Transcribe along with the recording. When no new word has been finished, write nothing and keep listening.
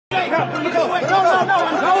I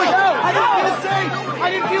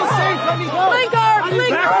didn't feel safe. Let me go.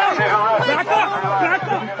 Back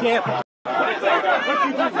up. Damn.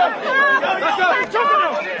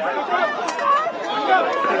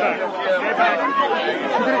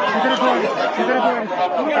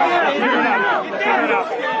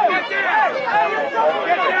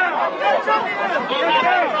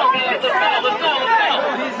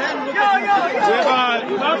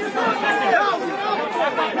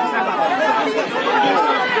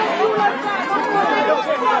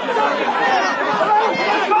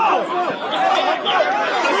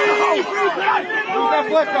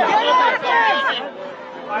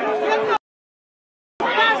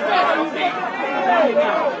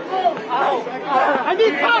 I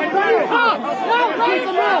need cops!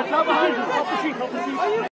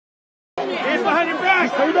 Hands behind your back!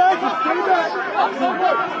 Stay back! Move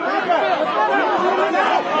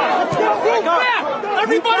back!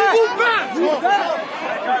 Everybody move back! Move back!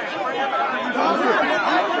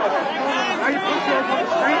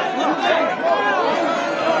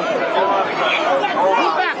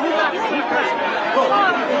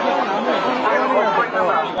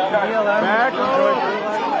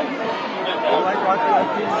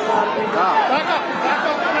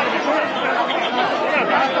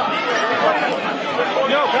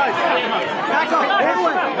 Yo, guys, back up.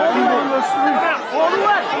 All the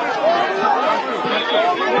way.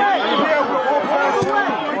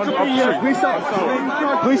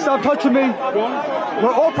 Please stop touching me.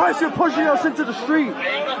 We're all pushing us into the street.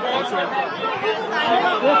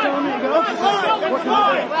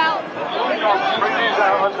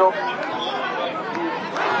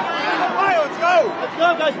 Let's go,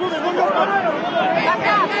 guys. Move it.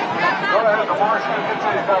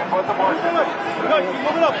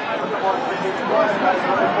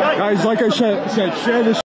 Guys, like I said, share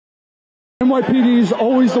this. NYPD is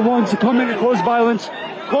always the ones to come in and cause violence,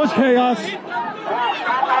 cause chaos. Don't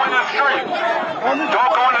go in the street.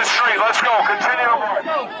 Don't go in the street. Let's go. Continue.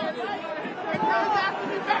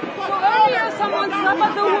 So earlier someone slapped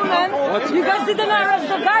at the woman. You guys didn't arrest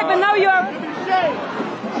the guy, but now you are...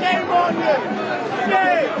 Shame on you!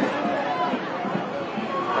 Shame!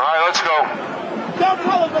 All right, let's go. Don't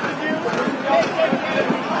tell us what to do!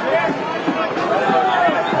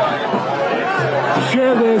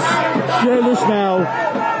 Share this now.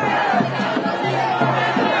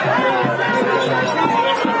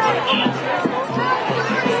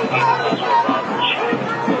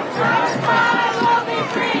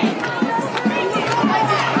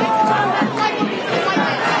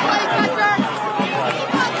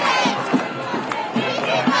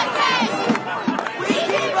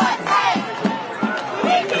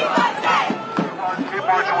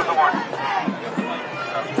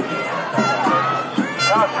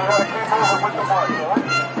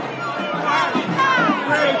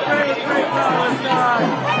 Great,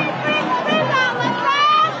 Palestine!